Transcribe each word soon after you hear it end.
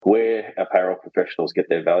where our payroll professionals get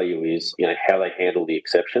their value is, how they handle the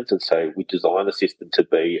exceptions. And so we design the system to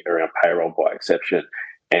be around payroll by exception.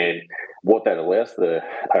 And what that allows the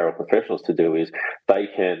payroll professionals to do is they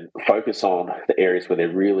can focus on the areas where they're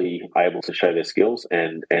really able to show their skills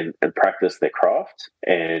and practice their craft,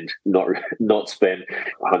 and not spend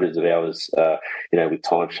hundreds of hours, with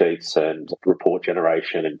timesheets and report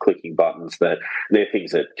generation and clicking buttons. That they're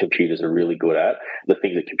things that computers are really good at. The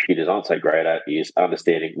thing that computers aren't so great at is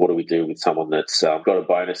understanding what do we do with someone that's got a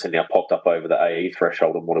bonus and now popped up over the AE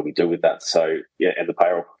threshold, and what do we do with that? So, and the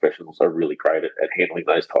payroll professionals are really great at handling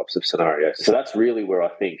those types of scenarios. So that's really where I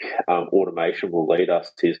think automation will lead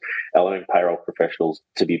us, is allowing payroll professionals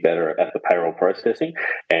to be better at the payroll processing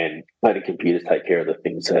and letting computers take care of the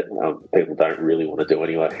things that people don't really want to do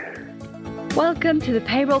anyway. Welcome to the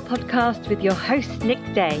Payroll Podcast with your host,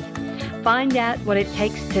 Nick Day. Find out what it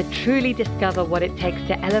takes to truly discover what it takes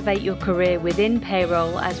to elevate your career within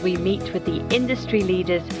payroll as we meet with the industry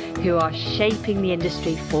leaders who are shaping the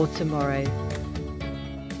industry for tomorrow.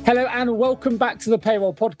 Hello and welcome back to the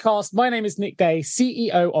Payroll Podcast. My name is Nick Day,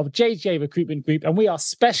 CEO of JJ Recruitment Group, and we are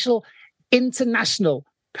special international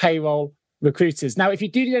payroll recruiters. Now, if you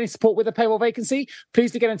do need any support with a payroll vacancy,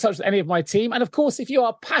 please do get in touch with any of my team. And of course, if you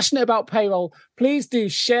are passionate about payroll, please do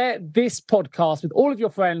share this podcast with all of your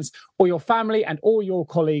friends or your family and all your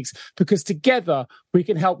colleagues, because together we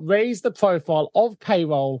can help raise the profile of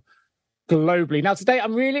payroll globally. Now, today,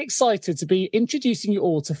 I'm really excited to be introducing you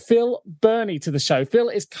all to Phil Burney to the show. Phil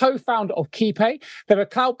is co-founder of KeyPay. They're a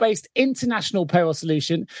cloud-based international payroll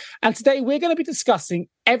solution. And today, we're going to be discussing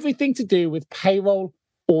everything to do with payroll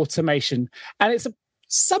automation. And it's a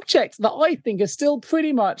subject that I think is still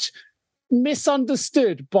pretty much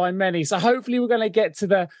misunderstood by many. So hopefully we're going to get to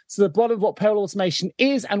the bottom of what payroll automation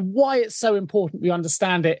is and why it's so important we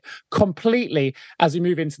understand it completely as we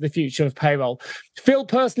move into the future of payroll. Phil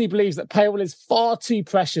personally believes that payroll is far too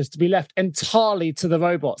precious to be left entirely to the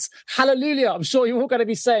robots. Hallelujah, I'm sure you're all going to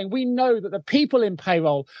be saying, we know that the people in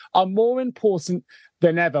payroll are more important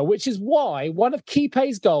than ever, which is why one of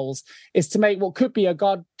KeyPay's goals is to make what could be a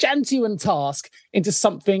gargantuan task into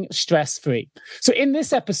something stress-free. So in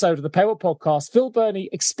this episode of the Payroll Podcast, Phil Burney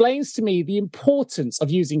explains to me the importance of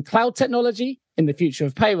using cloud technology in the future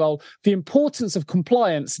of payroll, the importance of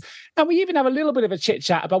compliance, and we even have a little bit of a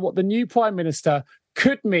chit-chat about what the new Prime Minister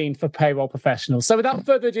could mean for payroll professionals. So without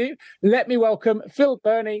further ado, let me welcome Phil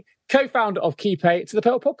Burney, co-founder of KeyPay, to the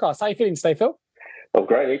Payroll Podcast. How are you feeling today, Phil? Oh,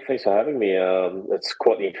 great, Nick. Thanks for having me. It's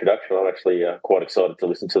quite the introduction. I'm actually quite excited to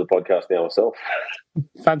listen to the podcast now myself.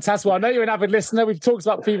 Fantastic. Well, I know you're an avid listener. We've talked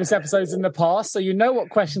about previous episodes in the past, so you know what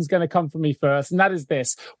question's going to come from me first, and that is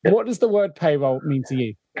this. Yep. What does the word payroll mean to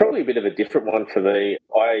you? Probably a bit of a different one for me.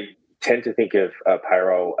 I tend to think of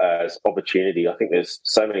payroll as opportunity. I think there's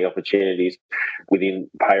so many opportunities within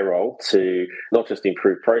payroll to not just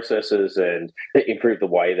improve processes and improve the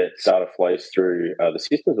way that data flows through the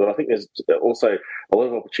systems, but I think there's also a lot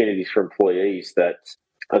of opportunities for employees that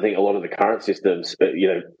I think a lot of the current systems,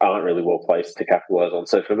 aren't really well placed to capitalise on.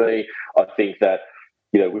 So for me, I think that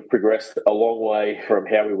we've progressed a long way from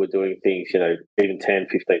how we were doing things, even 10,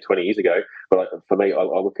 15, 20 years ago. But for me, I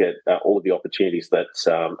look at all of the opportunities that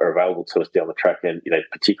are available to us down the track, and,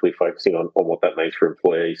 particularly focusing on what that means for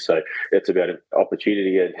employees. So it's about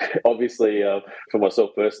opportunity. And obviously, for myself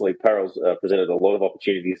personally, payroll's presented a lot of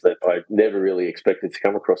opportunities that I never really expected to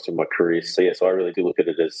come across in my career. So yes, I really do look at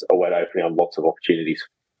it as a way to open up lots of opportunities.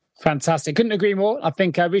 Fantastic. Couldn't agree more. I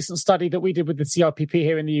think a recent study that we did with the CRPP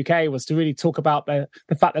here in the UK was to really talk about the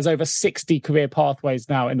fact there's over 60 career pathways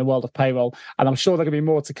now in the world of payroll, and I'm sure there can be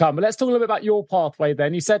more to come. But let's talk a little bit about your pathway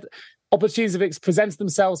then. You said opportunities have presented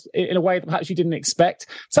themselves in a way that perhaps you didn't expect.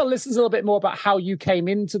 Tell listeners a little bit more about how you came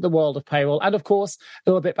into the world of payroll, and of course, a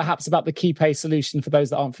little bit perhaps about the KeyPay solution for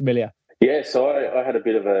those that aren't familiar. Yeah, so I had a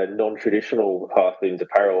bit of a non-traditional path into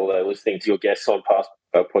payroll. Although listening to your guests on past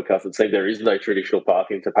podcasts, it seems there is no traditional path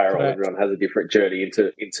into payroll. Correct. Everyone has a different journey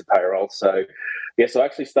into payroll. So, yes, I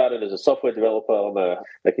actually started as a software developer. I'm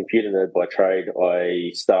a computer nerd by trade.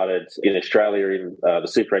 I started in Australia in the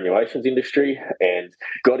superannuations industry and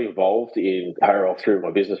got involved in payroll through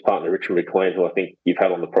my business partner, Richard McLean, who I think you've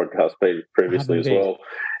had on the podcast previously as well.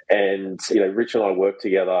 And, Rich and I worked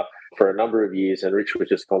together for a number of years, and Rich was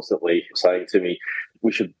just constantly saying to me,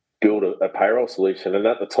 we should build a payroll solution. And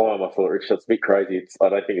at the time, I thought, Rich, that's a bit crazy. I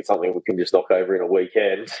don't think it's something we can just knock over in a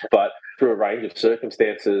weekend. But through a range of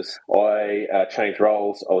circumstances, I changed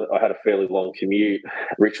roles. I had a fairly long commute.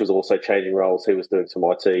 Rich was also changing roles. He was doing some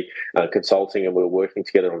IT consulting, and we were working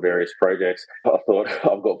together on various projects. I thought,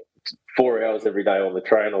 I've got 4 hours every day on the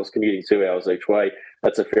train. I was commuting 2 hours each way.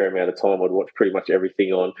 that's a fair amount of time. I'd watch pretty much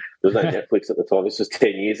everything on. There was no Netflix at the time. This was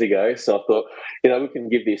 10 years ago. So I thought, we can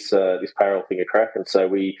give this payroll thing a crack. And so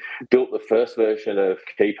we built the first version of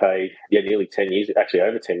KeyPay, nearly 10 years, actually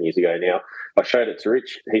over 10 years ago now. I showed it to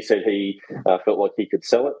Rich. He said he felt like he could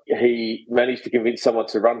sell it. He managed to convince someone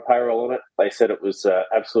to run payroll on it. They said it was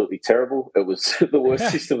absolutely terrible. It was the worst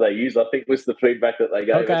system they used, I think, was the feedback that they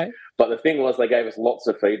gave us. But the thing was, they gave us lots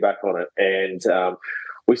of feedback on it. And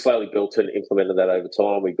we slowly built and implemented that over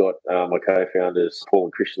time. We got my co-founders, Paul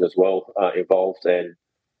and Christian, as well, involved. And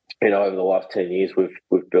over the last 10 years,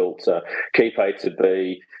 we've built KeyPay to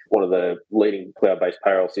be one of the leading cloud-based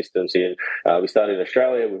payroll systems in. We started in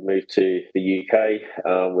Australia, we've moved to the UK,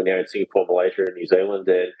 we're now in Singapore, Malaysia and New Zealand,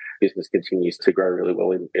 and business continues to grow really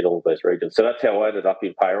well in all of those regions. So that's how I ended up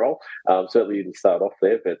in payroll. Certainly didn't start off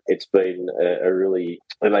there, but it's been a really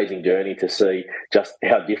amazing journey to see just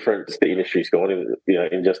how different the industry's gone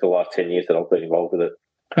in just the last 10 years that I've been involved with it.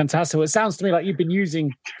 Fantastic. Well, it sounds to me like you've been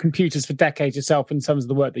using computers for decades yourself in terms of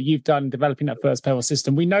the work that you've done developing that first payroll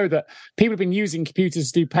system. We know that people have been using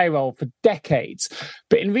computers to do payroll for decades.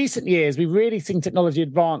 But in recent years, we've really seen technology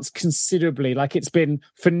advance considerably. Like, it's been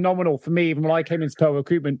phenomenal for me. Even when I came into payroll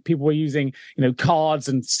recruitment, people were using, cards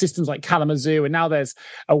and systems like Kalamazoo. And now there's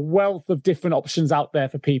a wealth of different options out there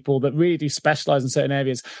for people that really do specialize in certain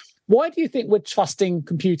areas. Why do you think we're trusting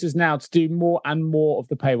computers now to do more and more of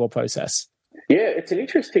the payroll process? Yeah, it's an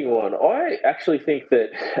interesting one. I actually think that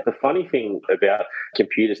the funny thing about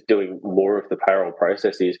computers doing more of the payroll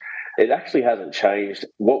process is it actually hasn't changed.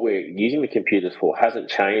 What we're using the computers for hasn't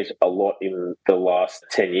changed a lot in the last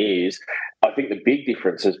 10 years. I think the big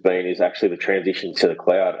difference is actually the transition to the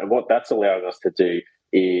cloud. And what that's allowing us to do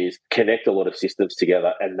is connect a lot of systems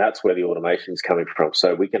together, and that's where the automation is coming from.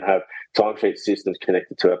 So we can have timesheet systems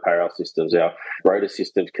connected to our payroll systems, our rota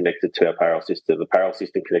systems connected to our payroll system, the payroll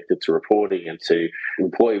system connected to reporting and to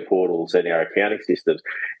employee portals and our accounting systems.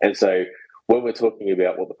 And so when we're talking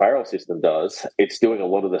about what the payroll system does, it's doing a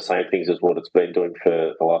lot of the same things as what it's been doing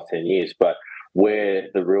for the last 10 years. But where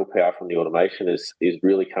the real power from the automation is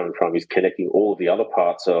really coming from is connecting all of the other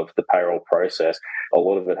parts of the payroll process. A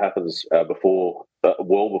lot of it happens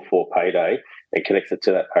well before payday, and connects it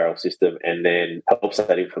to that payroll system and then helps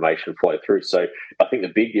that information flow through. So I think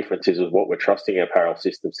the big difference is what we're trusting our payroll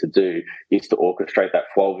systems to do is to orchestrate that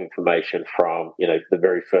flow of information from, the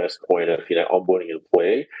very first point of, onboarding an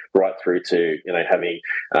employee right through to, having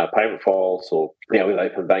payment files or, with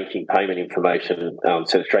open banking payment information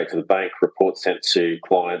sent straight to the bank, reports sent to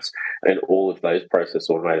clients, and all of those process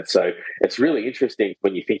automated. So it's really interesting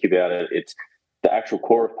when you think about it. It's the actual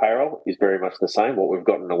core of payroll is very much the same. What we've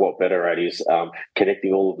gotten a lot better at is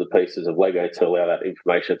connecting all of the pieces of Lego to allow that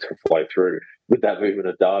information to flow through. With that movement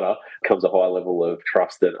of data comes a high level of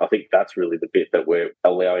trust, and I think that's really the bit that we're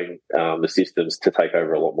allowing the systems to take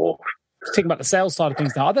over a lot more. Thinking about the sales side of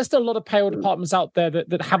things now, are there still a lot of payroll departments out there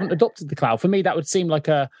that haven't adopted the cloud? For me, that would seem like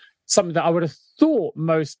something that I would have thought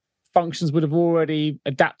most functions would have already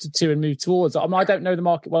adapted to and moved towards. I don't know the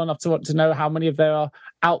market well enough to want to know how many of there are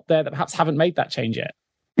out there that perhaps haven't made that change yet.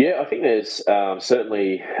 Yeah, I think there's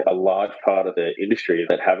certainly a large part of the industry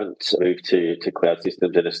that haven't moved to cloud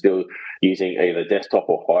systems and are still using either desktop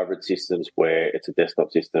or hybrid systems where it's a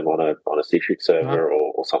desktop system on a Citrix server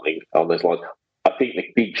or something on those lines. I think the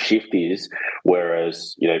big shift is,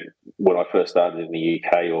 whereas, when I first started in the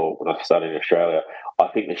UK or when I started in Australia, I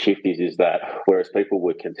think the shift is that whereas people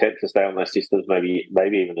were content to stay on those systems maybe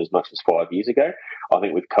even as much as 5 years ago, I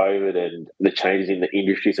think with COVID and the changes in the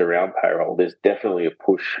industries around payroll, there's definitely a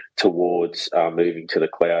push towards moving to the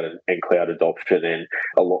cloud and cloud adoption and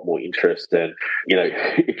a lot more interest. And,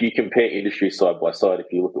 if you compare industries side by side, if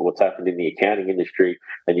you look at what's happened in the accounting industry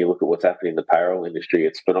and you look at what's happened in the payroll industry,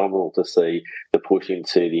 it's phenomenal to see the push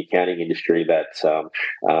into the accounting industry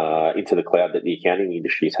into the cloud that the accounting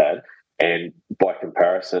industry's had. And by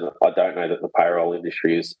comparison, I don't know that the payroll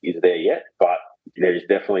industry is there yet, but there is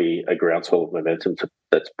definitely a groundswell of momentum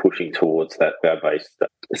that's pushing towards that cloud-based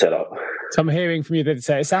setup. So I'm hearing from you that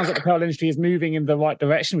it sounds like the payroll industry is moving in the right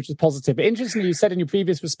direction, which is positive. But interestingly, you said in your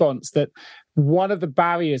previous response that one of the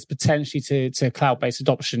barriers potentially to cloud-based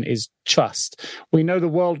adoption is trust. We know the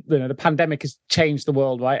world, the pandemic has changed the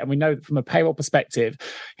world, right? And we know that from a payroll perspective,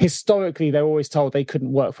 historically, they're always told they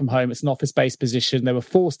couldn't work from home. It's an office-based position. They were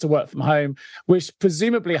forced to work from home, which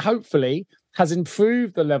presumably, hopefully, has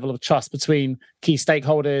improved the level of trust between key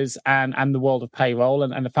stakeholders and the world of payroll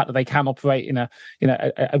and the fact that they can operate in a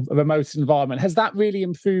remote environment. Has that really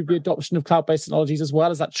improved the adoption of cloud-based technologies as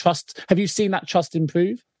well? Have you seen that trust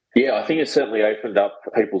improve? Yeah, I think it's certainly opened up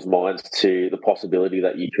people's minds to the possibility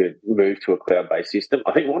that you could move to a cloud-based system.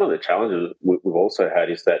 I think one of the challenges we've also had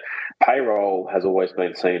is that payroll has always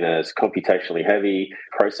been seen as computationally heavy,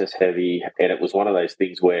 process heavy, and it was one of those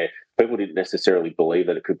things where people didn't necessarily believe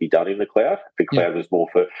that it could be done in the cloud. The cloud was more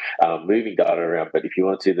for moving data around, but if you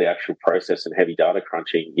wanted to do the actual process and heavy data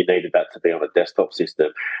crunching, you needed that to be on a desktop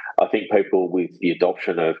system. I think people with the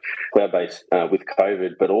adoption of cloud-based with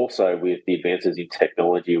COVID, but also with the advances in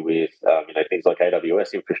technology with things like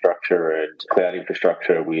AWS infrastructure and cloud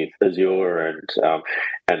infrastructure with Azure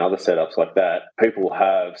and other setups like that, people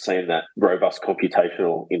have seen that robust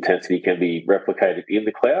computational intensity can be replicated in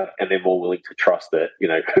the cloud, and they're more willing to trust that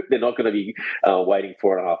they're not going to be waiting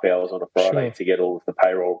 4.5 hours on a Friday to get all of the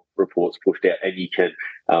payroll reports pushed out, and you can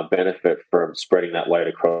benefit from spreading that load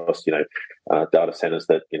across data centers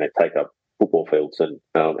that take up football fields, and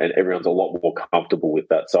everyone's a lot more comfortable with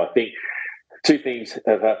that. So I think two things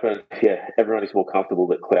have happened. Yeah, everyone is more comfortable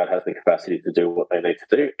that cloud has the capacity to do what they need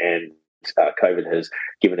to do, and COVID has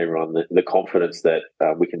given everyone the confidence that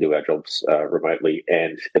we can do our jobs remotely,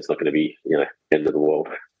 and it's not going to be end of the world.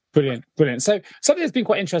 Brilliant. So something that's been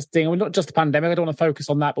quite interesting, and not just the pandemic, I don't want to focus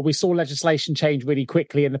on that, but we saw legislation change really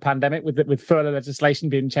quickly in the pandemic with furlough legislation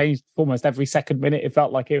being changed almost every second minute, it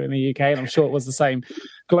felt like, here in the UK, and I'm sure it was the same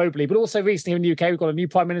globally. But also recently in the UK, we've got a new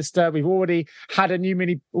Prime Minister, we've already had a new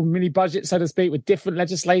mini budget, so to speak, with different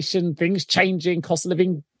legislation, things changing, cost of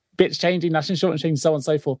living bits changing, national insurance changing, so on and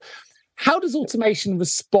so forth. How does automation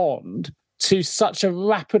respond to such a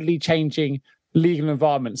rapidly changing legal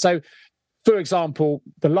environment? So, for example,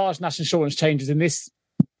 the large national insurance changes in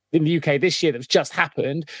the UK this year that's just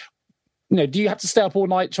happened, do you have to stay up all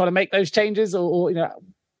night trying to make those changes, or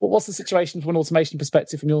what's the situation from an automation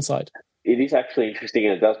perspective from your side? It is actually interesting,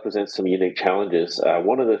 and it does present some unique challenges.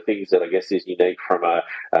 One of the things that I guess is unique from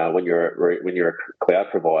when you're a cloud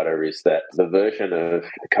provider is that the version of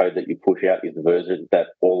code that you push out is the version that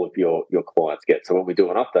all of your clients get. So when we do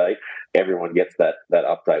an update, everyone gets that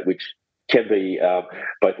update, which can be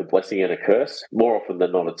both a blessing and a curse. More often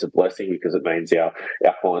than not, it's a blessing because it means our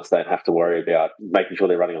clients don't have to worry about making sure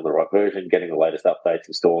they're running on the right version, getting the latest updates,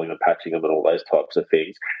 installing and patching them, and all those types of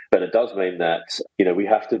things. But it does mean that we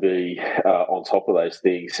have to be on top of those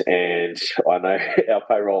things. And I know our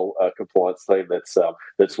payroll compliance team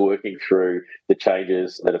that's working through the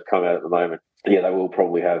changes that have come out at the moment. Yeah, they will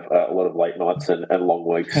probably have a lot of late nights and long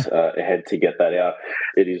weeks ahead to get that out.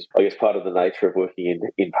 It is, I guess, part of the nature of working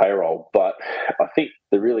in payroll. But I think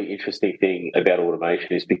the really interesting thing about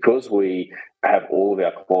automation is because we have all of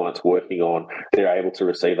our clients working on, they're able to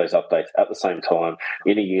receive those updates at the same time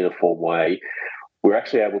in a uniform way. We're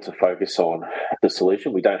actually able to focus on the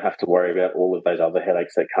solution. We don't have to worry about all of those other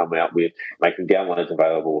headaches that come out with making downloads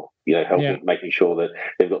available, making sure that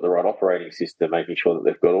they've got the right operating system, making sure that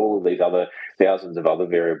they've got all of these other thousands of other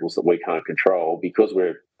variables that we can't control, because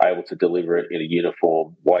we're able to deliver it in a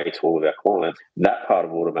uniform way to all of our clients. That part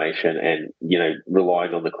of automation and,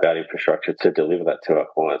 relying on the cloud infrastructure to deliver that to our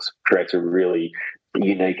clients creates a really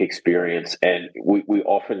unique experience. And we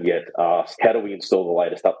often get asked, how do we install the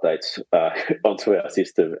latest updates onto our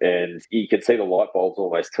system? And you can see the light bulbs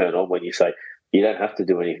almost turn on when you say, you don't have to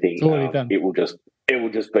do anything. It will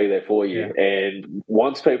just be there for you. Yeah. And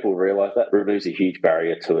once people realise that, it removes a huge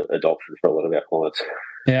barrier to adoption for a lot of our clients.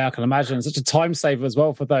 Yeah, I can imagine. It's such a time saver as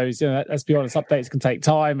well for those. Let's be honest, updates can take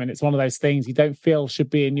time, and it's one of those things you don't feel should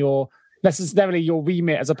be in necessarily your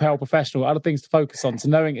remit as a payroll professional, other things to focus on. So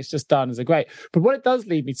knowing it's just done is a great. But what it does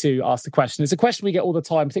lead me to ask the question, it's a question we get all the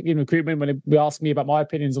time, particularly in recruitment, when we ask me about my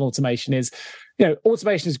opinions on automation is,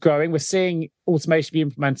 automation is growing. We're seeing automation be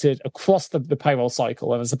implemented across the payroll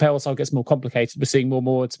cycle. And as the payroll cycle gets more complicated, we're seeing more and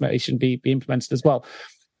more automation be implemented as well.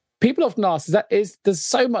 People often ask, does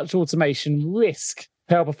so much automation risk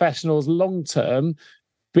payroll professionals long-term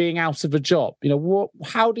being out of a job?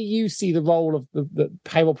 How do you see the role of the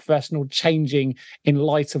payroll professional changing in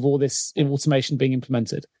light of all this automation being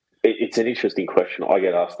implemented? It's an interesting question. I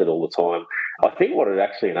get asked it all the time. I think what it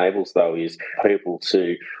actually enables, though, is people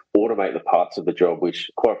to automate the parts of the job, which,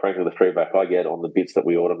 quite frankly, the feedback I get on the bits that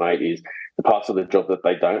we automate is the parts of the job that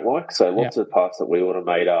they don't like. So lots of parts that we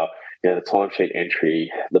automate are the timesheet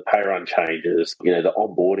entry, the pay run changes, the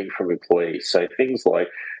onboarding from employees. So things like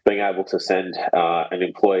being able to send an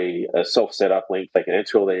employee a self-setup link, they can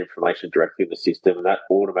enter all their information directly in the system, and that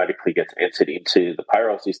automatically gets entered into the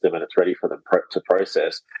payroll system, and it's ready for them to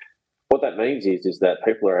process. What that means is that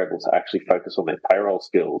people are able to actually focus on their payroll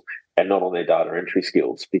skills and not on their data entry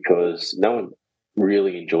skills, because no one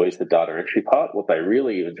really enjoys the data entry part. What they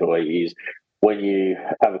really enjoy is when you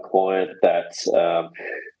have a client that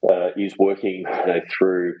is working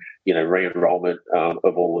through re-enrollment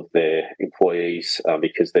of all of their employees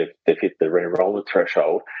because they've hit the re-enrollment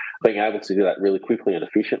threshold, being able to do that really quickly and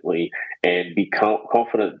efficiently and be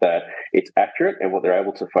confident that it's accurate, and what they're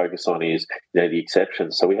able to focus on is the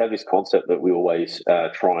exceptions. So we have this concept that we always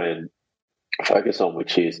try and focus on,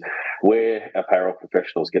 which is where our payroll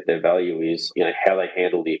professionals get their value is how they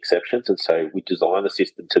handle the exceptions. And so we design the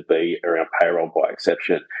system to be around payroll by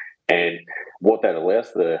exception. And what that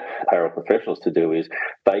allows the payroll professionals to do is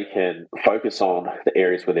they can focus on the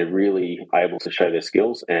areas where they're really able to show their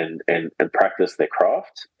skills and practice their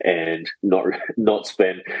craft, and not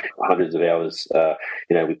spend hundreds of hours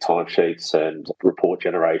with timesheets and report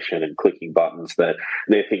generation and clicking buttons. That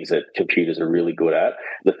they're things that computers are really good at.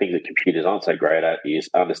 The thing that computers aren't so great at is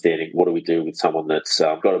understanding what do we do with someone that's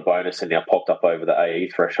got a bonus and now popped up over the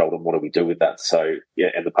AE threshold, and what do we do with that? So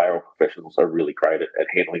and the payroll professionals are really great at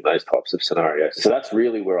handling those types of scenarios. So that's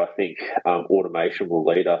really where I think automation will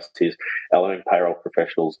lead us, is allowing payroll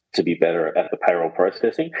professionals to be better at the payroll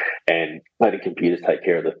processing and letting computers take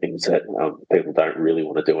care of the things that people don't really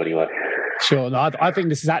want to do anyway. Sure. No, I think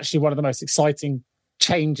this is actually one of the most exciting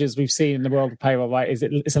changes we've seen in the world of payroll, right?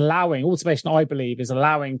 It's allowing automation, I believe, is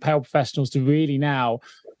allowing payroll professionals to really now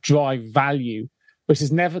drive value, which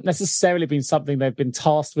has never necessarily been something they've been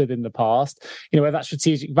tasked with in the past. Whether that's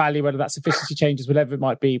strategic value, whether that's efficiency changes, whatever it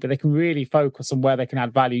might be, but they can really focus on where they can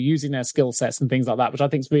add value using their skill sets and things like that, which I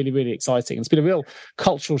think is really, really exciting. It's been a real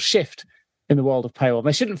cultural shift in the world of payroll. And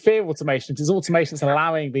they shouldn't fear automation. It's automation that's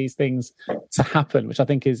allowing these things to happen, which I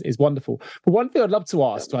think is wonderful. But one thing I'd love to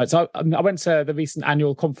ask, right? So I went to the recent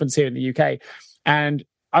annual conference here in the UK, and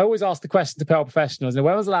I always ask the question to payroll professionals,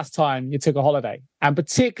 when was the last time you took a holiday? And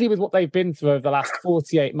particularly with what they've been through over the last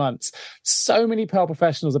 48 months, so many payroll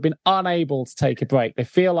professionals have been unable to take a break. They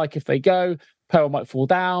feel like if they go, payroll might fall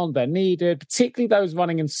down, they're needed, particularly those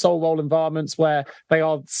running in sole role environments where they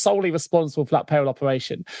are solely responsible for that payroll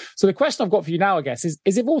operation. So the question I've got for you now, I guess, is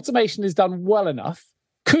if automation is done well enough,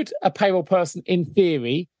 could a payroll person, in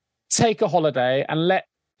theory, take a holiday and let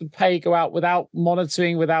the pay go out without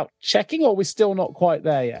monitoring, without checking, or we're still not quite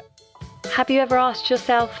there yet? Have you ever asked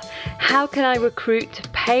yourself, how can I recruit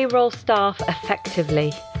payroll staff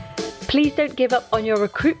effectively? Please don't give up on your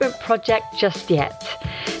recruitment project just yet.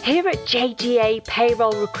 Here at JGA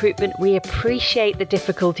Payroll Recruitment, we appreciate the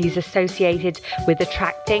difficulties associated with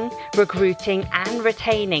attracting, recruiting and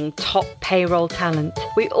retaining top payroll talent.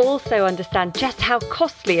 We also understand just how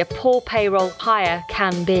costly a poor payroll hire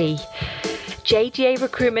can be. JGA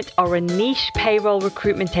Recruitment are a niche payroll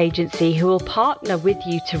recruitment agency who will partner with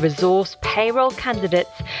you to resource payroll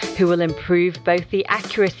candidates who will improve both the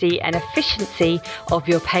accuracy and efficiency of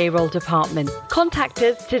your payroll department. Contact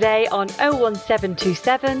us today on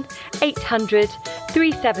 01727 800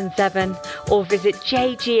 377 or visit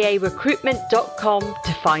jgarecruitment.com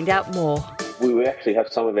to find out more. We actually have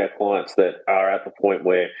some of our clients that are at the point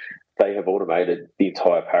where they have automated the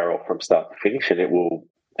entire payroll from start to finish, and it will,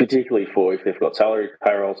 particularly for if they've got salary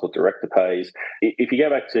payrolls or director pays. If you go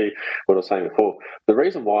back to what I was saying before, the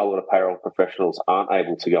reason why a lot of payroll professionals aren't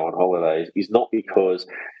able to go on holidays is not because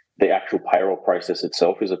the actual payroll process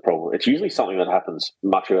itself is a problem. It's usually something that happens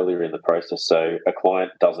much earlier in the process. So a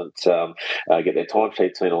client doesn't get their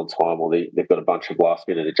timesheets in on time, or they've got a bunch of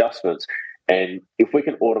last-minute adjustments. And if we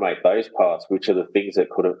can automate those parts, which are the things that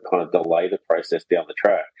could have kind of delay the process down the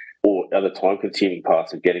track, or other time-consuming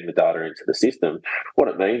parts of getting the data into the system, what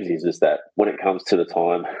it means is that when it comes to the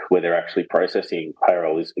time where they're actually processing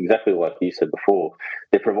payroll, is exactly like you said before,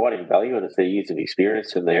 they're providing value, and it's their years of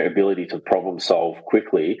experience and their ability to problem solve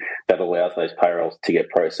quickly that allows those payrolls to get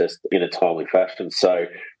processed in a timely fashion. So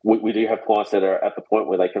we do have clients that are at the point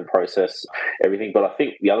where they can process everything. But I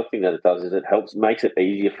think the other thing that it does is it makes it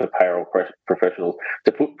easier for payroll professionals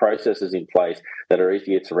to put processes in place that are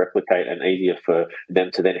easier to replicate and easier for them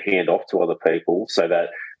to then hand off to other people, so that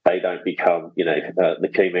they don't become, the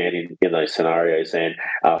key man in those scenarios and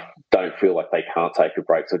don't feel like they can't take a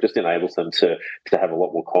break. So it just enables them to have a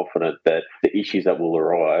lot more confidence that the issues that will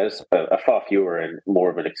arise are far fewer and more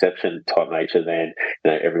of an exception type nature than,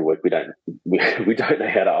 every week we don't know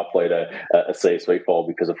how to upload a CSV file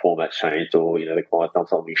because a format's changed, or, the client's done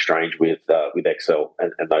something strange with Excel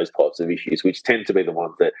and those types of issues, which tend to be the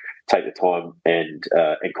ones that take the time and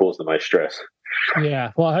cause the most stress.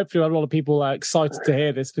 Yeah, well, hopefully a lot of people are excited to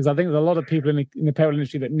hear this, because I think there's a lot of people in the payroll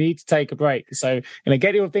industry that need to take a break. So,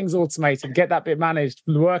 get your things automated, get that bit managed,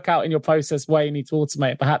 work out in your process where you need to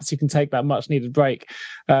automate. Perhaps you can take that much needed break.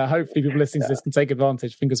 Hopefully people listening to this can take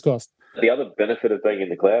advantage. Fingers crossed. The other benefit of being in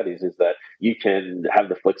the cloud is that you can have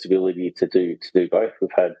the flexibility to do both. We've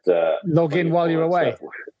had log in while you're away.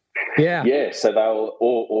 Yeah. So they'll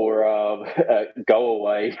go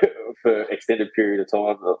away for extended period of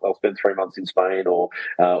time. They'll spend 3 months in Spain or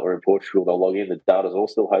in Portugal. They'll log in. The data's all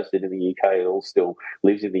still hosted in the UK. It all still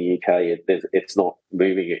lives in the UK. It's not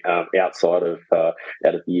moving outside of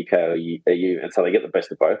out of the UK or EU, and so they get the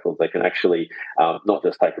best of both worlds. They can actually not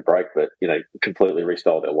just take a break, but completely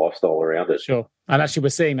restyle their lifestyle around it. Sure. And actually, we're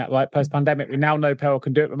seeing that, right? Post-pandemic, we now know Payroll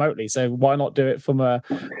can do it remotely. So why not do it from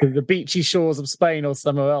the beachy shores of Spain or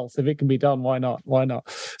somewhere else? If it can be done, why not?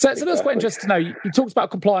 So exactly. That's quite interesting to know. You talked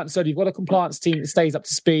about compliance. So you've got a compliance team that stays up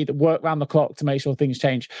to speed, that work around the clock to make sure things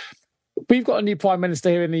change. We've got a new Prime Minister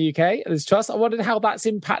here in the UK, Liz Truss. I wondered how that's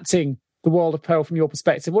impacting the world of payroll from your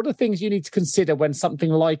perspective. What are the things you need to consider when something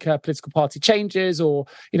like a political party changes, or,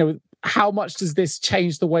 how much does this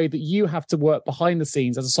change the way that you have to work behind the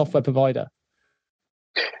scenes as a software provider?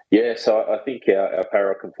 Yeah, so I think our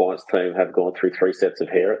payroll compliance team have gone through 3 sets of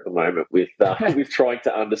hair at the moment with trying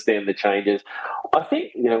to understand the changes. I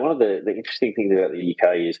think, one of the interesting things about the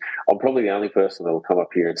UK is I'm probably the only person that will come up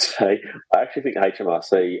here and say, I actually think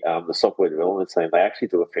HMRC, the software development team, they actually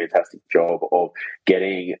do a fantastic job of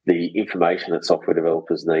getting the information that software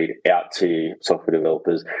developers need out to software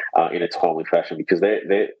developers in a timely fashion, because they're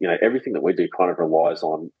everything that we do kind of relies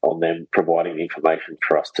on them providing the information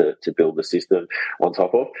for us to build the system on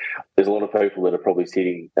top of. There's a lot of people that are probably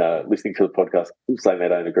sitting, listening to the podcast, saying they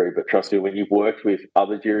don't agree, but trust me, when you've worked with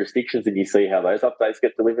other jurisdictions and you see how those updates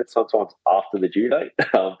get delivered, sometimes after the due date,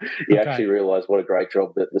 you actually realise what a great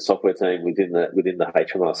job that the software team within the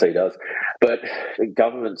HMRC does. But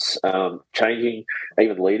governments changing,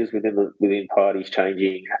 even leaders within parties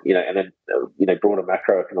changing, and then broader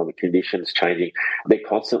macroeconomic conditions changing, they're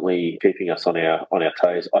constantly keeping us on our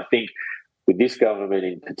toes. I think with this government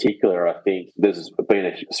in particular, I think there's been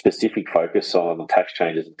a specific focus on tax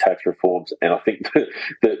changes and tax reforms, and I think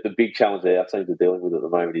the big challenge that our teams are dealing with at the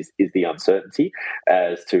moment is the uncertainty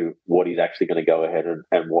as to what is actually going to go ahead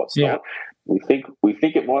and what's not. We think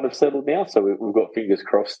it might have settled now, so we've got fingers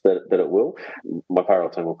crossed that it will. My payroll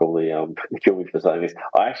team will probably kill me for saying this.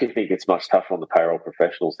 I actually think it's much tougher on the payroll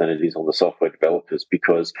professionals than it is on the software developers,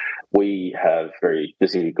 because we have very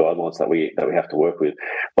specific guidelines that we have to work with,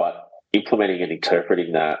 but implementing and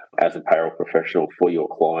interpreting that as a payroll professional for your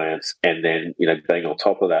clients, and then being on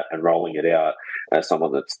top of that and rolling it out as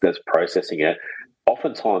someone that's processing it,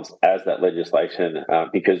 oftentimes as that legislation,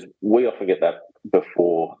 because we often get that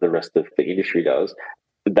before the rest of the industry does.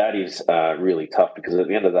 That is really tough, because at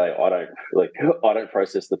the end of the day, I don't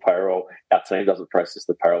process the payroll. Our team doesn't process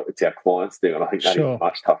the payroll. It's our clients do, and I think that is a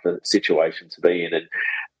much tougher situation to be in. And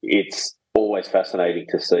it's always fascinating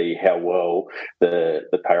to see how well the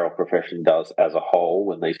payroll profession does as a whole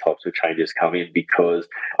when these types of changes come in, because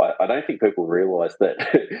I don't think people realise that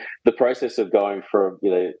the process of going from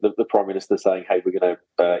the Prime Minister saying, hey, we're going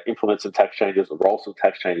to implement some tax changes or roll some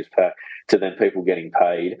tax changes back, to then people getting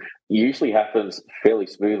paid usually happens fairly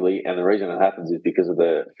smoothly, and the reason it happens is because of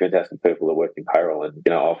the fantastic people that work in payroll, and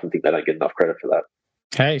I often think they don't get enough credit for that.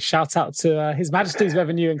 Hey, shout out to His Majesty's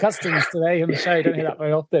Revenue and Customs today on the show. You don't hear that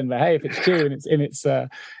very often, but hey, if it's due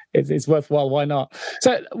and it's worthwhile, why not?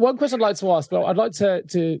 So one question I'd like to ask, well, I'd like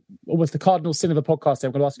to almost the cardinal sin of the podcast,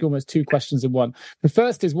 I'm going to ask you almost 2 questions in one. The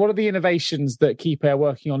first is, what are the innovations that Keep are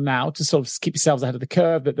working on now to sort of keep yourselves ahead of the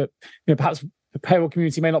curve that perhaps the payroll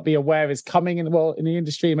community may not be aware is coming in the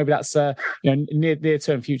industry? Maybe that's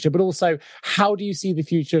near-term future, but also, how do you see the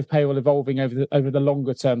future of payroll evolving over the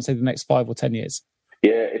longer term, say the next 5 or 10 years?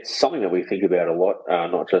 Yeah, it's something that we think about a lot,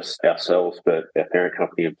 not just ourselves, but our parent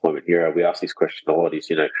company, Employment Hero. We ask this question a lot, is,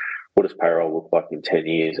 what does payroll look like in 10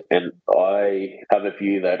 years? And I have a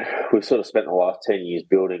view that we've sort of spent the last 10 years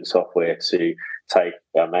building software to take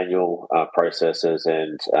our manual processes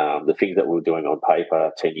and the things that we were doing on paper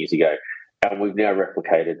 10 years ago, and we've now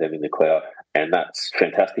replicated them in the cloud. And that's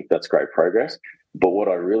fantastic. That's great progress. But what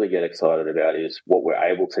I really get excited about is what we're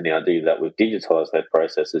able to now do, that we've digitized those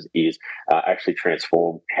processes, is actually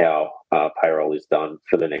transform how payroll is done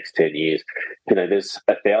for the next 10 years. There's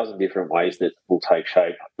 1,000 different ways that will take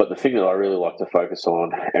shape. But the thing that I really like to focus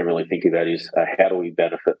on and really think about is how do we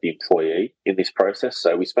benefit the employee in this process?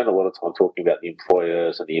 So we spend a lot of time talking about the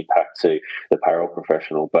employers and the impact to the payroll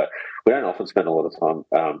professional, but we don't often spend a lot of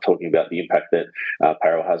time talking about the impact that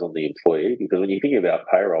payroll has on the employee. Because when you think about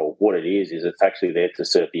payroll, what it is it's actually actually there to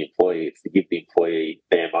serve the employee. It's to give the employee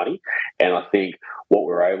their money. And I think what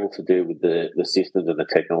we're able to do with the systems and the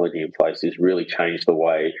technology in place is really change the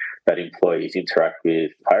way that employees interact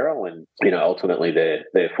with payroll and, ultimately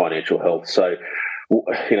their financial health. So,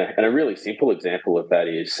 and a really simple example of that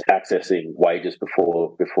is accessing wages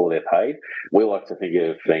before they're paid. We like to think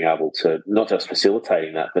of being able to not just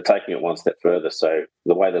facilitating that, but taking it one step further. So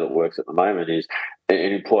the way that it works at the moment is an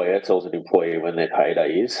employer tells an employee when their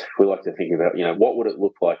payday is. We like to think about, what would it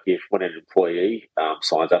look like if when an employee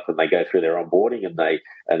signs up and they go through their onboarding and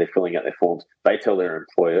they're filling out their forms, they tell their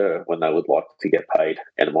employer when they would like to get paid.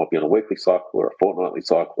 And it might be on a weekly cycle or a fortnightly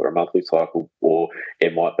cycle or a monthly cycle, or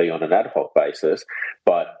it might be on an ad hoc basis.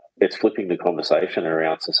 But it's flipping the conversation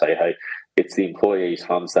around to say, hey, it's the employees'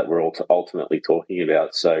 funds that we're ultimately talking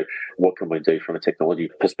about. So what can we do from a technology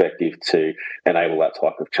perspective to enable that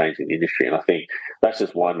type of change in the industry? And I think that's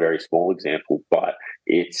just one very small example, but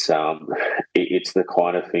it's the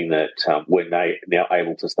kind of thing that we're now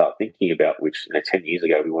able to start thinking about, which 10 years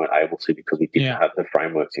ago we weren't able to because we didn't have the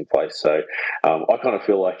frameworks in place. So I kind of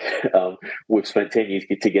feel like we've spent 10 years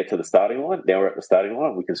to get to the starting line. Now we're at the starting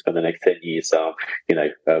line. We can spend the next 10 years,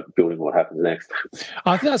 building what happens next.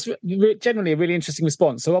 I think that's generally a really interesting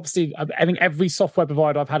response. So obviously, I think every software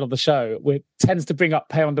provider I've had on the show tends to bring up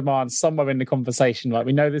pay on demand somewhere in the conversation. Right?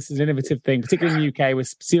 We know this is an innovative thing, particularly in the UK. We're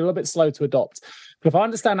still a little bit slow to adopt. But if I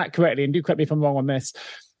understand that correctly, and do correct me if I'm wrong on this,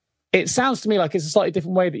 it sounds to me like it's a slightly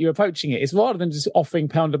different way that you're approaching it. It's rather than just offering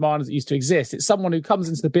pay on demand as it used to exist. It's someone who comes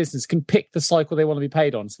into the business can pick the cycle they want to be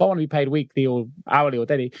paid on. So if I want to be paid weekly or hourly or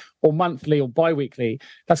daily or monthly or bi-weekly,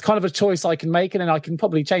 that's kind of a choice I can make, and then I can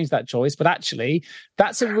probably change that choice. But actually,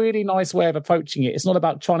 that's a really nice way of approaching it. It's not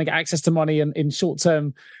about trying to get access to money in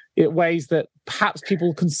short-term ways that perhaps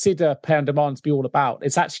people consider pay on demand to be all about.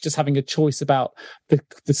 It's actually just having a choice about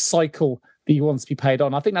the cycle that you want to be paid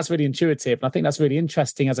on. I think that's really intuitive, and I think that's really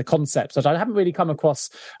interesting as a concept. So I haven't really come across,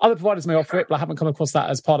 other providers may offer it, but I haven't come across that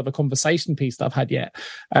as part of a conversation piece that I've had yet.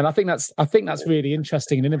 And I think that's really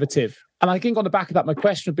interesting and innovative. And I think on the back of that, my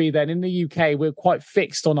question would be then, in the UK, we're quite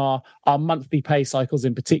fixed on our monthly pay cycles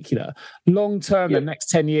in particular. Long term, the next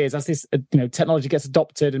 10 years, as this technology gets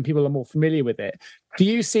adopted and people are more familiar with it, do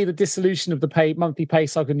you see the dissolution of the monthly pay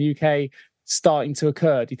cycle in the UK starting to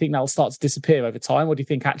occur? Do you think that will start to disappear over time, or do you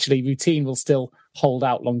think actually routine will still hold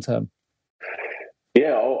out long term?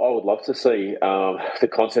 Yeah, I would love to see the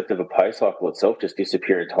concept of a pay cycle itself just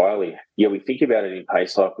disappear entirely. Yeah, we think about it in pay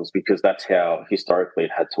cycles because that's how historically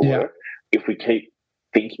it had to work. If we keep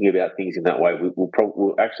thinking about things in that way,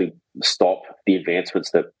 we'll actually stop the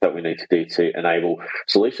advancements that we need to do to enable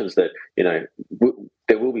solutions that,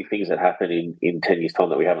 there will be things that happen in 10 years' time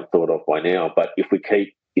that we haven't thought of by now. But if we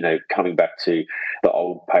keep coming back to the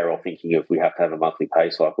old payroll thinking of we have to have a monthly pay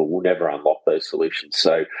cycle, we'll never unlock those solutions.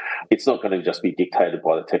 So it's not going to just be dictated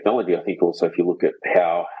by the technology. I think also if you look at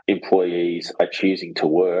how employees are choosing to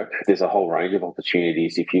work, there's a whole range of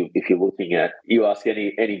opportunities. If you're looking at, you ask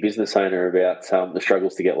any business owner about the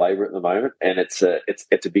struggles to get labour at the moment, and it's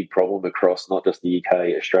a big problem across not just the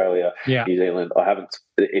UK, Australia, New Zealand.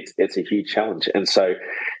 It's a huge challenge. And so,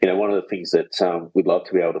 one of the things that we'd love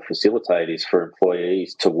to be able to facilitate is for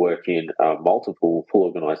employees to work in multiple full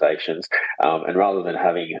organisations, and rather than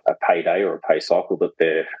having a payday or a pay cycle that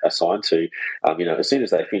they're assigned to, as soon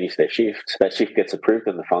as they finish their shift, that shift gets approved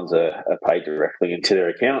and the funds are paid directly into their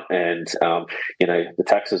account, and the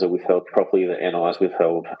taxes are withheld properly, the NI is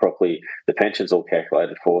withheld properly, the pension's all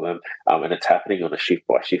calculated for them, and it's happening on a shift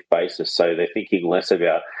by shift basis. So they're thinking less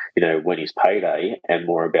about when is payday and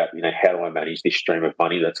more about how do I manage this stream of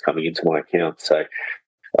money that's coming into my account. So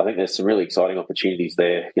I think there's some really exciting opportunities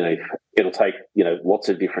there. It'll take lots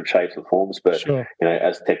of different shapes and forms, but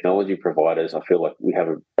as technology providers, I feel like we have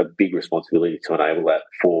a big responsibility to enable that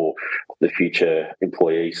for the future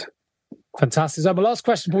employees. Fantastic. So my last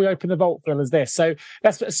question before we open the vault, Phil, is this. So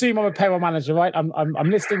let's assume I'm a payroll manager, right? I'm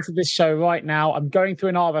listening to this show right now. I'm going through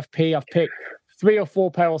an RFP. I've picked 3 or 4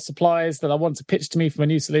 payroll suppliers that I want to pitch to me for a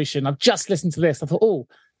new solution. I've just listened to this. I thought,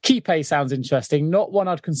 KeyPay sounds interesting. Not one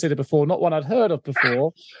I'd considered before, not one I'd heard of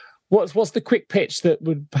before. What's the quick pitch that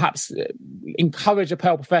would perhaps encourage a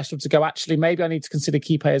payroll professional to go, actually, maybe I need to consider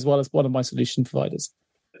KeyPay as well as one of my solution providers?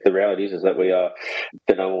 The reality is that we are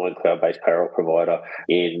the number one cloud-based payroll provider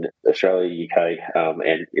in Australia, UK,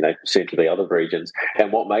 and soon to be other regions.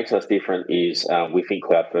 And what makes us different is we think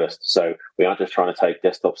cloud first. So we aren't just trying to take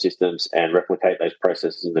desktop systems and replicate those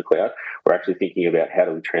processes in the cloud. We're actually thinking about how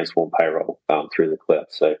do we transform payroll through the cloud.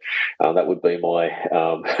 So that would be my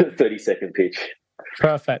 30-second pitch.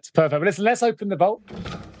 Perfect. But listen, let's open the vault.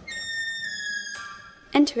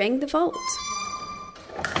 Entering the vault.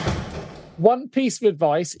 one piece of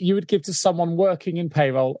advice you would give to someone working in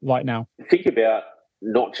payroll right now? Think about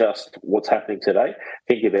not just what's happening today,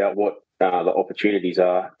 think about what the opportunities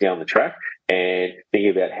are down the track, and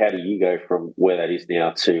think about how do you go from where that is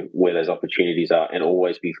now to where those opportunities are, and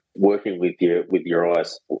always be working with your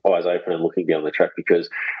eyes open and looking down the track, because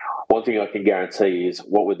one thing I can guarantee is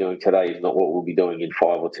what we're doing today is not what we'll be doing in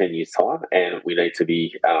 5 or 10 years' time, and we need to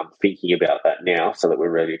be thinking about that now so that we're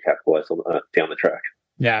ready to capitalise on down the track.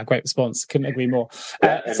 Yeah, great response. Couldn't agree more.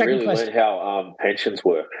 And really learn how pensions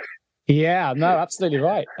work. Yeah, no, absolutely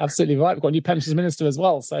right. Absolutely right. We've got a new pensions minister as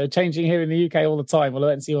well. So changing here in the UK all the time. We'll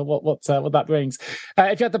wait and see what that brings.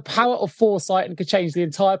 If you had the power of foresight and could change the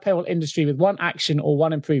entire payroll industry with one action or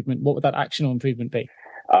one improvement, what would that action or improvement be?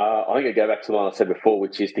 I think I'd go back to the one I said before,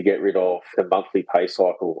 which is to get rid of the monthly pay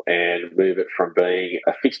cycle and move it from being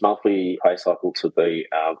a fixed monthly pay cycle to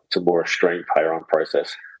more a stream pay run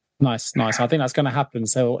process. Nice. I think that's going to happen,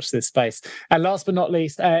 so watch this space. And last but not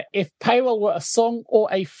least, if payroll were a song or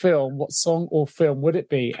a film, what song or film would it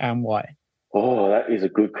be and why? Oh, that is a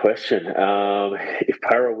good question. If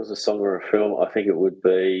payroll was a song or a film, I think it would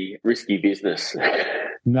be Risky Business.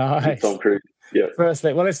 Nice. Tom Cruise. Yeah.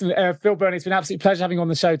 Firstly, well, listen, Phil Burney, it's been an absolute pleasure having you on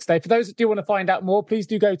the show today. For those that do want to find out more, please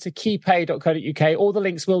do go to keypay.co.uk. All the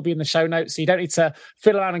links will be in the show notes, so you don't need to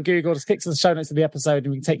fiddle around on Google. Just click to the show notes of the episode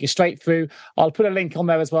and we can take you straight through. I'll put a link on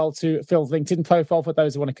there as well to Phil's LinkedIn profile for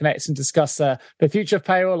those who want to connect and discuss the future of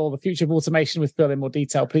payroll or the future of automation with Phil in more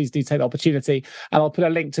detail. Please do take the opportunity. And I'll put a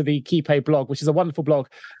link to the KeyPay blog, which is a wonderful blog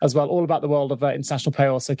as well, all about the world of international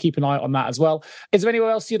payroll. So keep an eye on that as well. Is there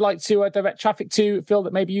anywhere else you'd like to direct traffic to, Phil,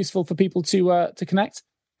 that may be useful for people to connect?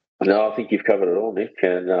 No, I think you've covered it all, Nick,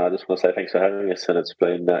 and I just want to say thanks for having us, and it's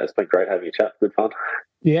been great having a chat. Good fun.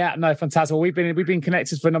 Yeah, no, fantastic. Well, we've been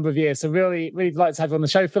connected for a number of years, so really delighted to have you on the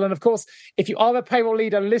show, Phil. And of course, if you are a payroll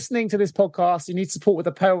leader listening to this podcast, you need support with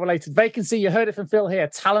a payroll-related vacancy. You heard it from Phil here.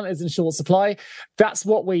 Talent is in short supply. That's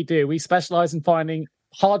what we do. We specialise in finding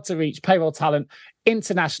hard-to-reach payroll talent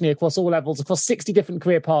internationally across all levels, across 60 different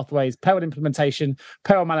career pathways, payroll implementation,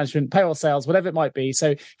 payroll management, payroll sales, whatever it might be.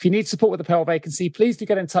 So if you need support with a payroll vacancy, please do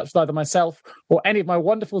get in touch with either myself or any of my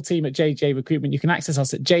wonderful team at JGA Recruitment. You can access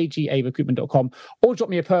us at jgarecruitment.com or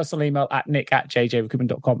drop me a personal email at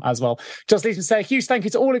nick@jgarecruitment.com as well. Just leaves me to say a huge thank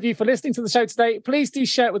you to all of you for listening to the show today. Please do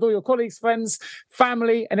share it with all your colleagues, friends,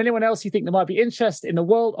 family, and anyone else you think that might be interested in the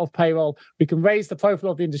world of payroll. We can raise the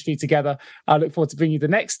profile of the industry together. I look forward to bringing you the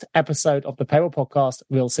next episode of the Payroll Podcast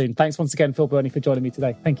real soon. Thanks once again, Phil Burney, for joining me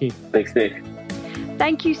today. Thank you. Thanks, Nick.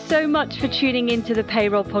 Thank you so much for tuning into the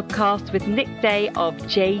Payroll Podcast with Nick Day of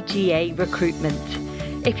JGA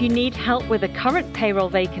Recruitment. If you need help with a current payroll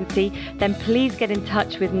vacancy, then please get in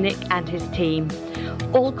touch with Nick and his team.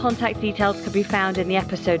 All contact details can be found in the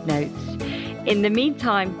episode notes. In the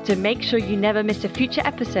meantime, to make sure you never miss a future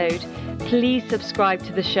episode, please subscribe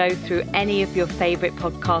to the show through any of your favourite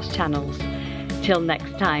podcast channels. Till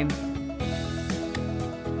next time.